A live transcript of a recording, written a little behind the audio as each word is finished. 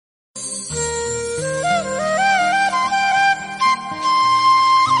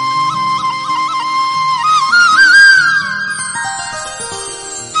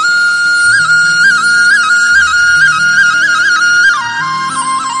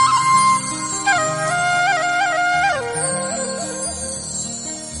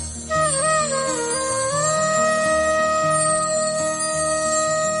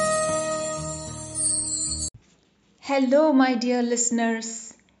Hello, my dear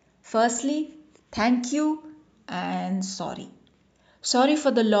listeners. Firstly, thank you and sorry. Sorry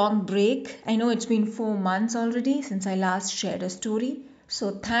for the long break. I know it's been 4 months already since I last shared a story,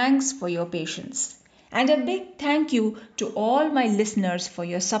 so thanks for your patience. And a big thank you to all my listeners for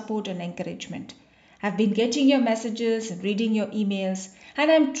your support and encouragement. I've been getting your messages and reading your emails, and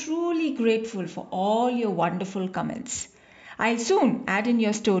I'm truly grateful for all your wonderful comments. I'll soon add in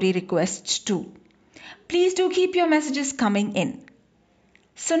your story requests too. Please do keep your messages coming in.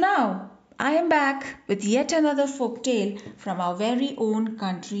 So now I am back with yet another folk tale from our very own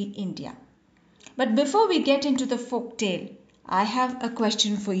country, India. But before we get into the folk tale, I have a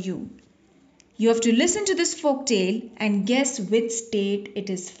question for you. You have to listen to this folk tale and guess which state it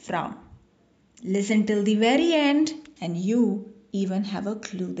is from. Listen till the very end, and you even have a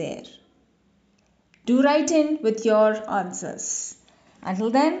clue there. Do write in with your answers.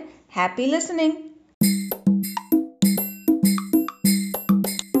 Until then, happy listening.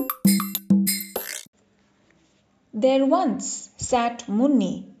 There once sat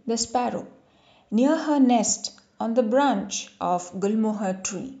Munni the sparrow near her nest on the branch of Gulmohar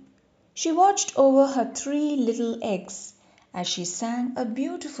tree. She watched over her three little eggs as she sang a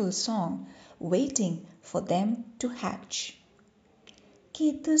beautiful song, waiting for them to hatch.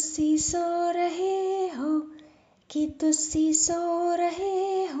 कि तुसी सो रहे हो कि तुसी सो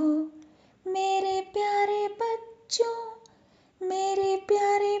रहे हो मेरे प्यारे बच्चों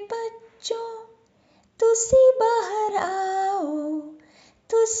तुसी बाहर आओ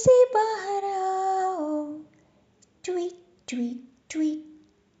तुसी बाहर आओ tweet tweet tweet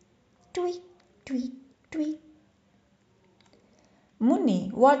tweet tweet tweet.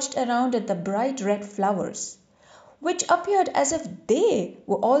 Munni watched around at the bright red flowers, which appeared as if they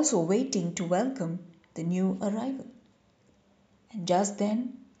were also waiting to welcome the new arrival. And just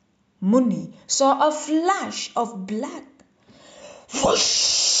then Munni saw a flash of black.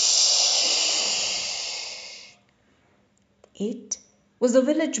 Whoosh! It was the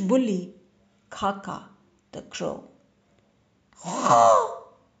village bully, Kaka the crow.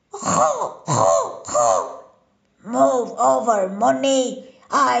 Move over, Munni.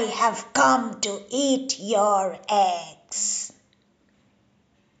 I have come to eat your eggs,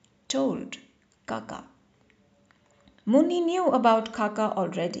 told Kaka. Munni knew about Kaka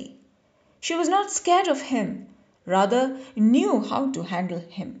already. She was not scared of him, rather knew how to handle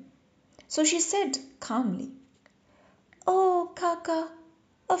him. So she said calmly, Oh, Kaka,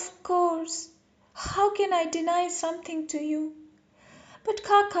 of course. How can I deny something to you? But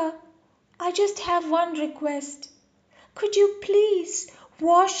Kaka, I just have one request. Could you please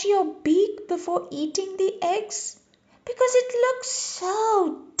wash your beak before eating the eggs? Because it looks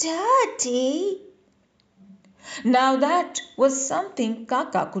so dirty. Now that was something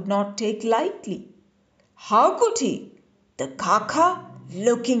Kaka could not take lightly. How could he? The Kaka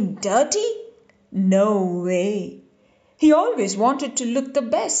looking dirty? No way. He always wanted to look the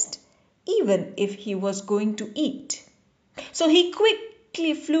best, even if he was going to eat. So he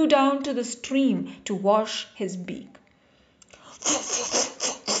quickly flew down to the stream to wash his beak.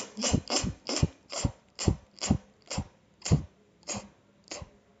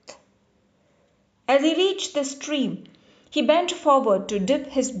 As he reached the stream, he bent forward to dip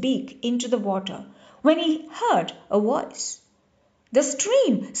his beak into the water when he heard a voice. The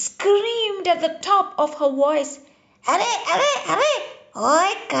stream screamed at the top of her voice, Arre! Oi,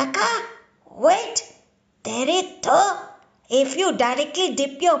 Kaka! Wait! Terito! If you directly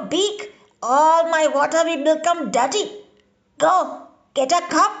dip your beak, all my water will become dirty. Go, get a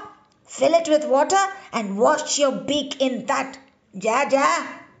cup, fill it with water and wash your beak in that. Ja.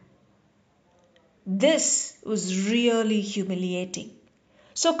 This was really humiliating.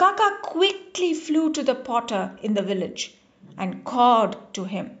 So Kaka quickly flew to the potter in the village and called to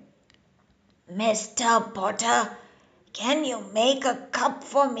him. Mr. Potter, can you make a cup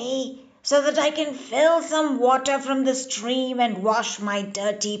for me so that I can fill some water from the stream and wash my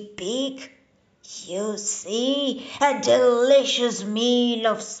dirty beak? You see, a delicious meal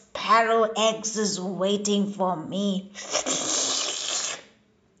of sparrow eggs is waiting for me.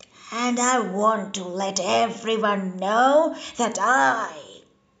 And I want to let everyone know that I,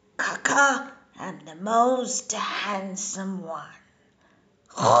 Kaka, am the most handsome one.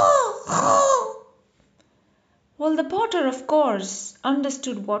 Well, the potter, of course,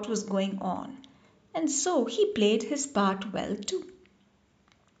 understood what was going on, and so he played his part well too.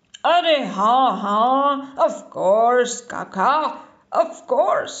 Arre ha, of course, Kaka, of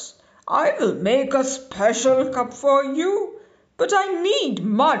course. I will make a special cup for you, but I need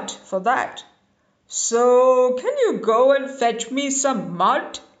mud for that. So, can you go and fetch me some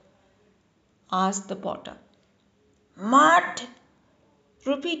mud? Asked the potter. Mud,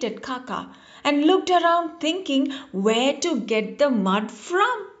 repeated Kaka and looked around thinking where to get the mud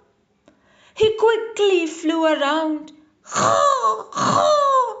from. He quickly flew around,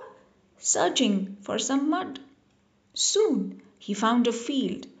 searching for some mud. Soon he found a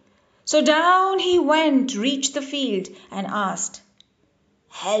field. So down he went, reached the field, and asked,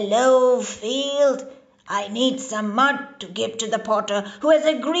 Hello, field. I need some mud to give to the potter who has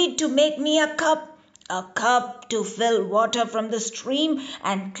agreed to make me a cup to fill water from the stream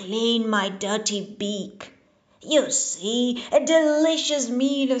and clean my dirty beak. You see, a delicious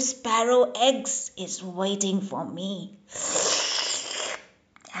meal of sparrow eggs is waiting for me.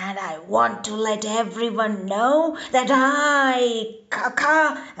 And I want to let everyone know that I,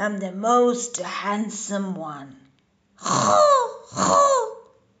 Kaka, am the most handsome one.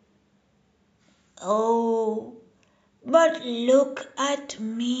 Oh, but look at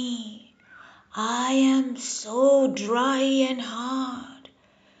me. I am so dry and hard.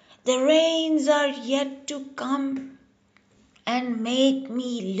 The rains are yet to come and make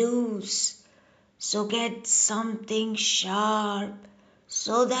me loose. So get something sharp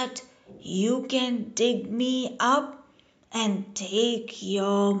so that you can dig me up and take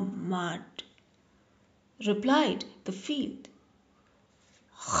your mud, replied the field.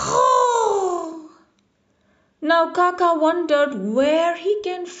 Now Kaka wondered where he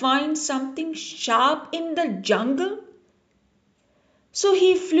can find something sharp in the jungle. So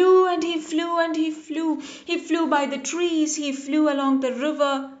he flew and he flew and he flew. He flew by the trees, he flew along the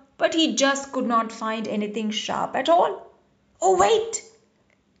river, but he just could not find anything sharp at all. Oh, wait!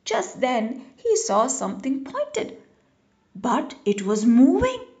 Just then he saw something pointed, but it was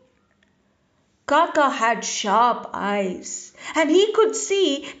moving. Kaka had sharp eyes, and he could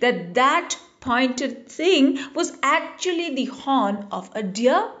see that that pointed thing was actually the horn of a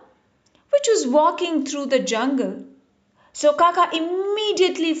deer, which was walking through the jungle. So Kaka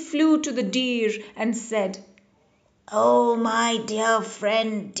immediately flew to the deer and said, Oh, my dear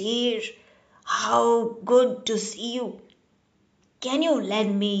friend deer, how good to see you. Can you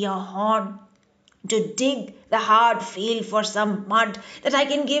lend me your horn to dig the hard field for some mud that I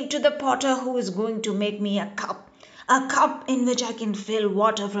can give to the potter who is going to make me a cup in which I can fill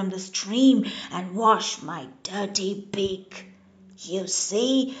water from the stream and wash my dirty beak? You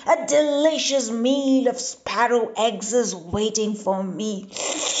see, a delicious meal of sparrow eggs is waiting for me.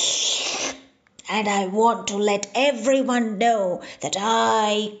 And I want to let everyone know that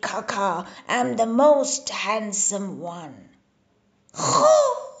I, Kaka, am the most handsome one.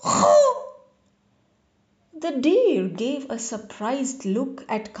 The deer gave a surprised look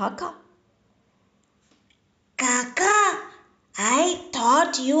at Kaka. Kaka, I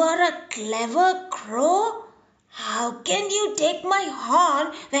thought you are a clever crow. How can you take my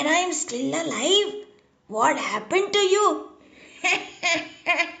horn when I am still alive? What happened to you?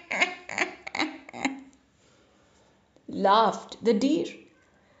 Laughed the deer.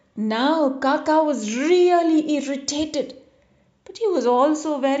 Now Kaka was really irritated, but he was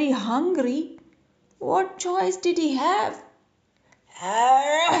also very hungry. What choice did he have?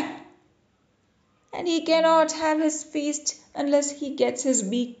 And he cannot have his feast unless he gets his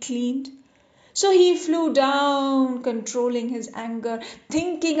beak cleaned. So he flew down, controlling his anger,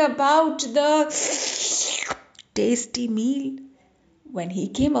 thinking about the tasty meal, when he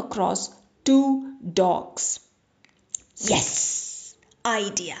came across two dogs. Yes,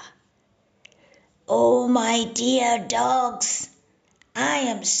 idea. Oh, my dear dogs, I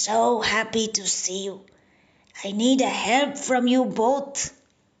am so happy to see you. I need a help from you both,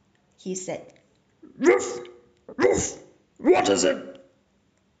 he said. Ruff, ruff, what is it?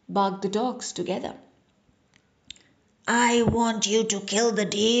 Barked the dogs together. I want you to kill the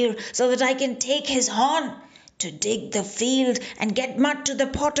deer so that I can take his horn to dig the field and get mud to the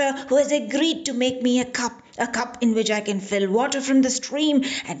potter who has agreed to make me a cup in which I can fill water from the stream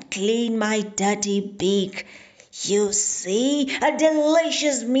and clean my dirty beak. You see, a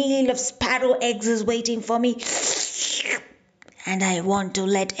delicious meal of sparrow eggs is waiting for me. And I want to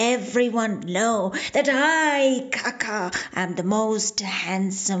let everyone know that I, Kaka, am the most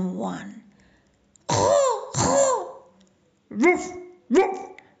handsome one. Woof, woof.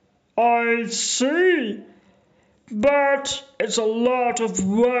 I see. But it's a lot of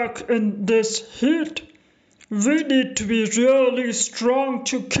work in this heat. We need to be really strong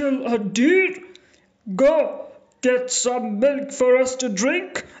to kill a deer. Go, get some milk for us to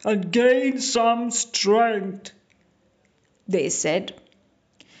drink and gain some strength, they said.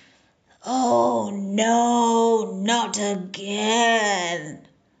 Oh no, not again,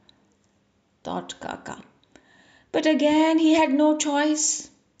 thought Kaka. But again he had no choice.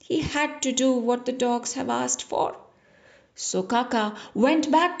 He had to do what the dogs have asked for. So Kaka went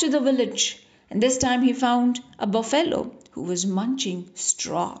back to the village, and this time he found a buffalo who was munching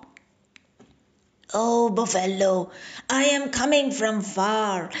straw. Oh, Buffalo, I am coming from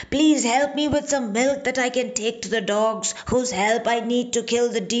far. Please help me with some milk that I can take to the dogs, whose help I need to kill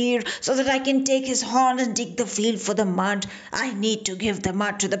the deer so that I can take his horn and dig the field for the mud. I need to give the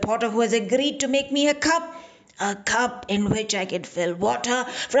mud to the potter who has agreed to make me a cup in which I can fill water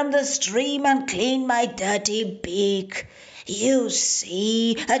from the stream and clean my dirty beak. You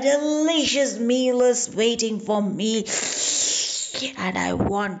see, a delicious meal is waiting for me. And I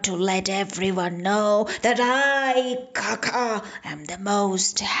want to let everyone know that I, Kaka, am the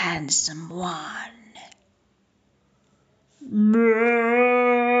most handsome one.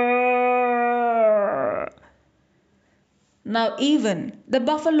 Now even the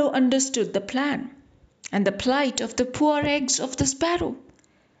buffalo understood the plan and the plight of the poor eggs of the sparrow.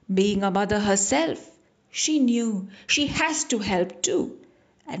 Being a mother herself, she knew she has to help too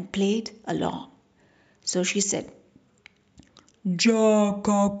and played along. So she said, Ja,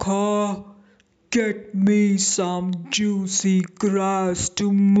 Kaka, get me some juicy grass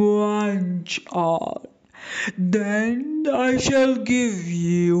to munch on. Then I shall give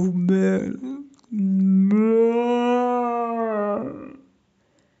you milk.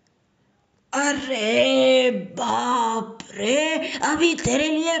 अरे बाप रे, अभी तेरे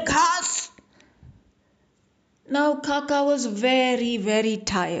लिए घास. Now Kaka was very, very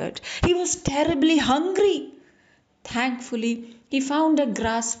tired. He was terribly hungry. Thankfully, he found a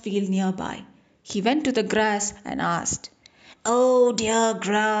grass field nearby. He went to the grass and asked, Oh dear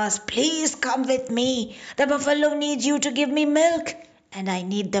grass, please come with me. The buffalo needs you to give me milk. And I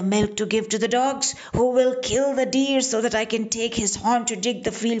need the milk to give to the dogs who will kill the deer so that I can take his horn to dig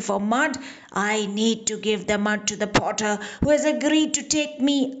the field for mud. I need to give the mud to the potter who has agreed to take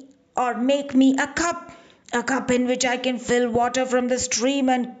me or make me a cup in which I can fill water from the stream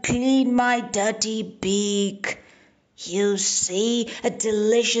and clean my dirty beak. You see, a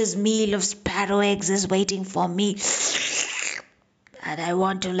delicious meal of sparrow eggs is waiting for me. And I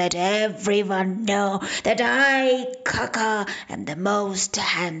want to let everyone know that I, Kaka, am the most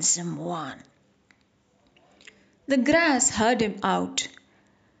handsome one. The grass heard him out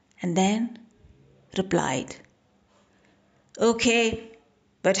and then replied, Okay,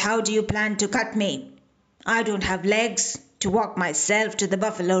 but how do you plan to cut me? I don't have legs to walk myself to the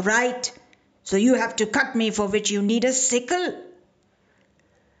buffalo, right? So you have to cut me, for which you need a sickle.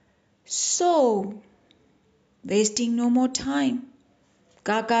 So, wasting no more time,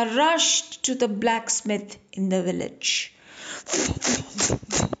 Kaka rushed to the blacksmith in the village.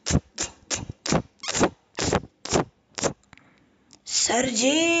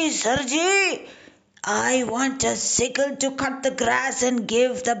 Sarji, I want a sickle to cut the grass and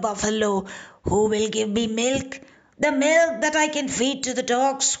give the buffalo, who will give me milk. The milk that I can feed to the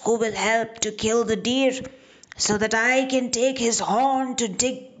dogs, who will help to kill the deer, so that I can take his horn to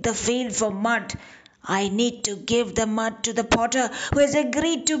dig the field for mud. I need to give the mud to the potter who has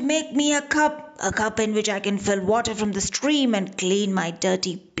agreed to make me a cup in which I can fill water from the stream and clean my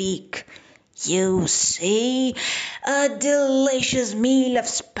dirty beak. You see, a delicious meal of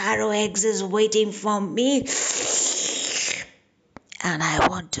sparrow eggs is waiting for me. And I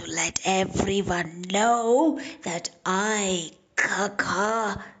want to let everyone know that I,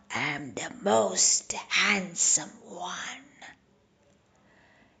 Kaka, am the most handsome one.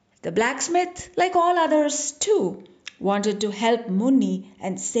 The blacksmith, like all others too, wanted to help Munni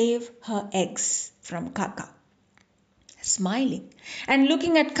and save her eggs from Kaka. Smiling and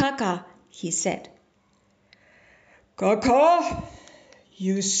looking at Kaka, he said, Kaka,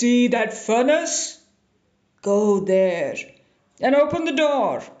 you see that furnace? Go there and open the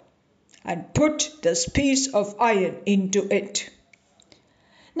door and put this piece of iron into it.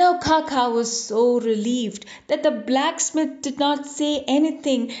 Now Kaka was so relieved that the blacksmith did not say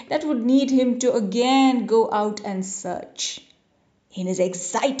anything that would need him to again go out and search. In his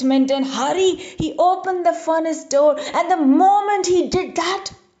excitement and hurry, he opened the furnace door, and the moment he did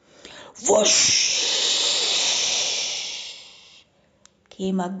that, whoosh,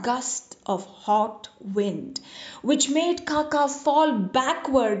 came a gust of hot wind, which made Kaka fall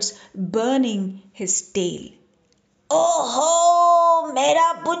backwards, burning his tail. Oh,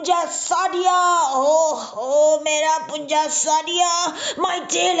 mera punja sadia! Oh, mera punja sadia! My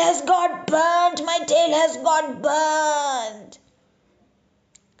tail has got burnt! My tail has got burnt!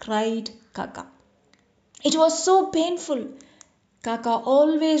 Cried Kaka. It was so painful. Kaka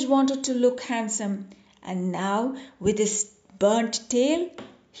always wanted to look handsome, and now with his burnt tail,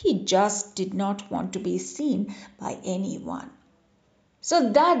 he just did not want to be seen by anyone. So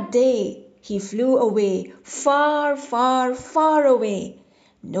that day, he flew away, far, far, far away.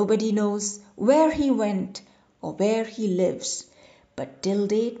 Nobody knows where he went or where he lives, but till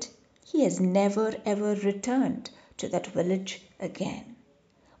date he has never ever returned to that village again.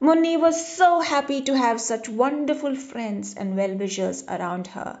 Munni was so happy to have such wonderful friends and well wishers around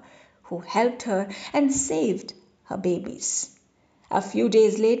her who helped her and saved her babies. A few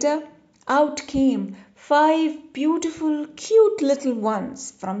days later, out came 5 beautiful, cute little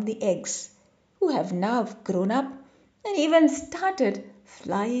ones from the eggs, who have now grown up and even started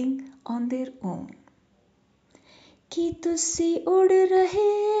flying on their own. कि तुसी उड़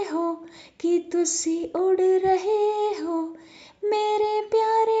रहे हो कि तुसी उड़ रहे हो मेरे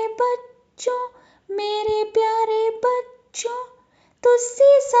प्यारे बच्चों मेरे प्यारे बच्चों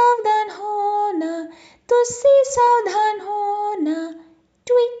तुसी सावधान होना तुसी सावधान होना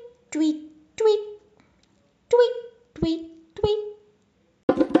tweet tweet tweet tweet tweet tweet.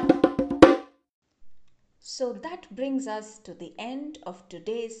 So that brings us to the end of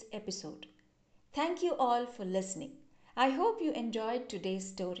today's episode. Thank you all for listening. I hope you enjoyed today's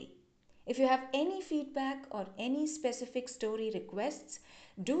story. If you have any feedback or any specific story requests,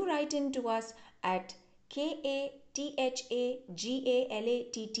 do write in to us at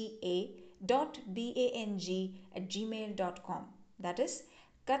kathagalatta.bang@gmail.com. That is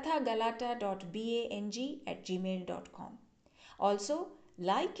kathagalata.bang@gmail.com. Also,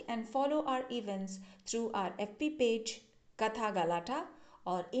 like and follow our events through our FB page Katha Galata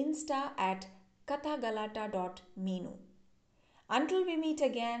or Insta at kathagalata.meenu. Until we meet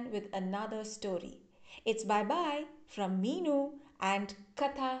again with another story, it's bye bye from Meenu and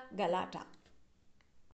Katha Galata.